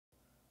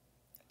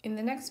In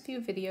the next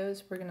few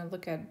videos, we're going to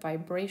look at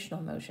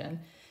vibrational motion. And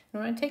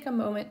we're going to take a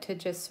moment to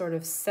just sort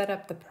of set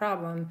up the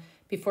problem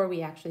before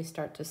we actually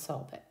start to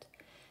solve it.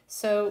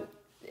 So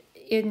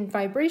in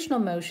vibrational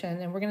motion,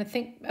 and we're going to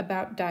think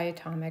about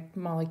diatomic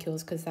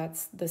molecules because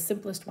that's the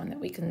simplest one that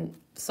we can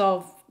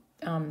solve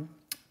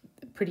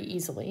pretty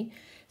easily.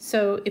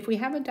 So if we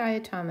have a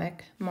diatomic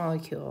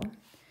molecule,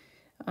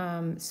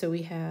 so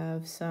we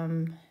have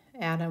some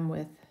atom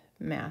with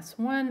mass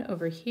 1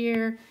 over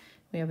here,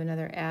 we have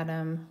another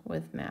atom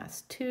with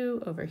mass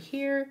 2 over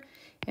here,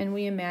 and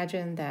we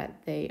imagine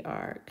that they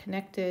are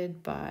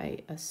connected by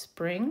a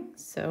spring.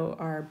 So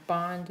our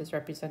bond is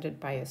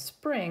represented by a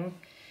spring.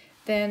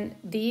 Then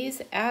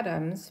these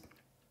atoms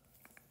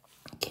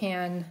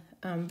can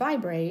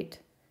vibrate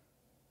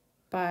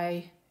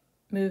by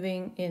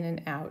moving in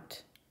and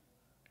out.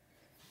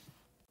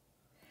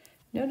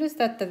 Notice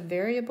that the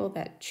variable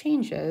that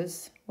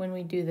changes when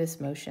we do this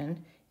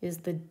motion is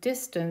the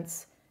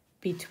distance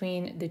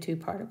between the two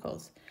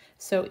particles.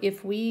 So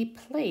if we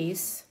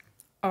place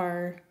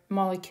our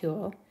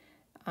molecule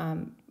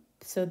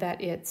so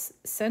that its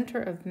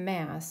center of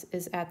mass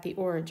is at the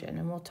origin,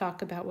 and we'll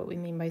talk about what we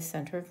mean by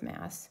center of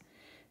mass.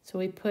 So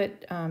we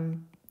put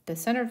the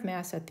center of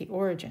mass at the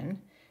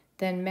origin,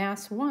 then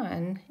mass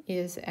 1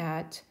 is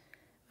at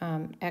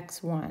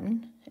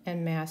x1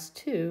 and mass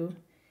 2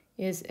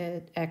 is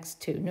at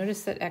x2.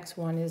 Notice that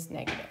x1 is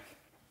negative.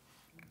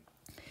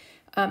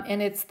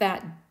 And it's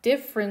that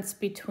difference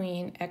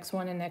between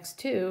x1 and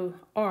x2,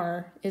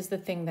 r, is the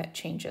thing that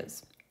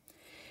changes.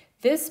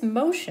 This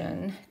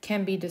motion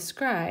can be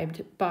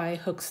described by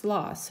Hooke's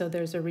law. So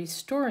there's a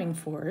restoring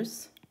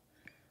force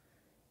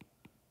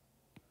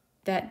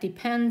that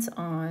depends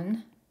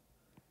on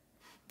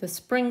the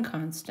spring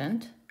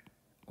constant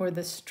or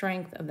the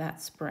strength of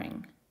that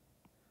spring.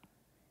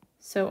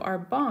 So our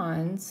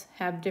bonds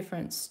have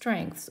different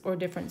strengths or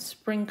different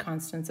spring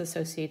constants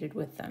associated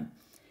with them.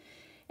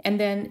 And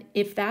then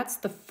if that's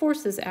the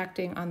forces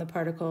acting on the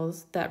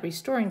particles, that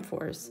restoring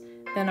force,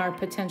 then our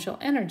potential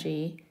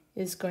energy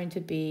is going to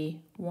be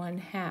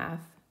 1/2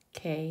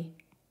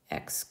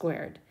 kx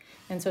squared.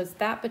 And so it's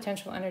that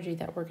potential energy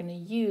that we're going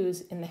to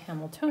use in the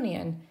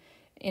Hamiltonian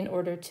in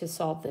order to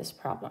solve this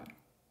problem.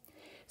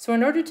 So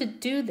in order to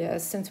do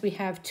this, since we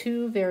have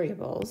two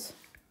variables,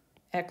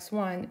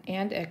 x1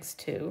 and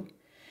x2,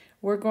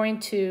 we're going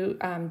to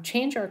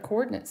change our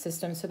coordinate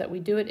system so that we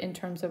do it in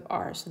terms of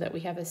r, so that we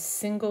have a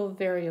single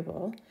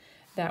variable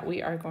that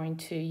we are going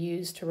to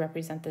use to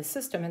represent this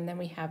system, and then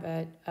we have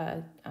a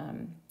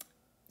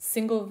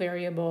single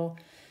variable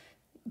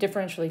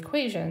differential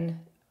equation.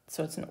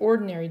 So it's an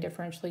ordinary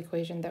differential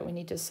equation that we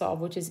need to solve,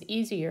 which is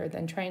easier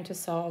than trying to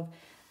solve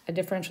a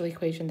differential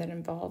equation that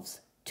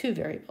involves two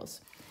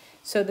variables.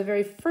 So the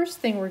very first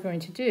thing we're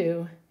going to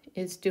do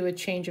is do a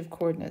change of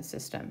coordinate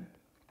system.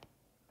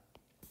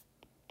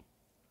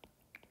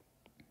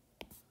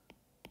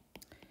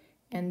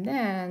 And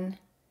then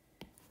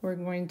we're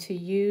going to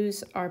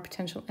use our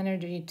potential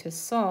energy to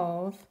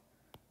solve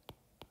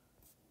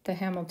the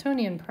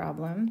Hamiltonian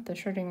problem, the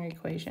Schrödinger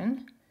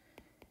equation,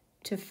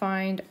 to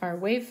find our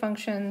wave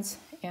functions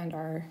and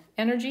our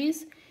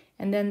energies.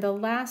 And then the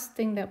last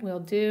thing that we'll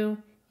do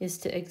is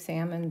to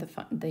examine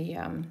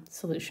the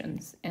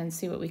solutions and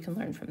see what we can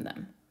learn from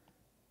them.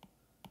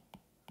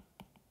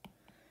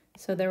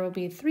 So there will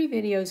be 3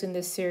 videos in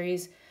this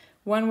series,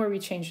 one where we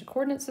change the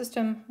coordinate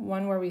system,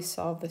 one where we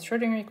solve the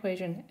Schrödinger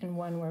equation, and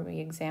one where we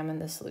examine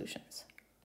the solutions.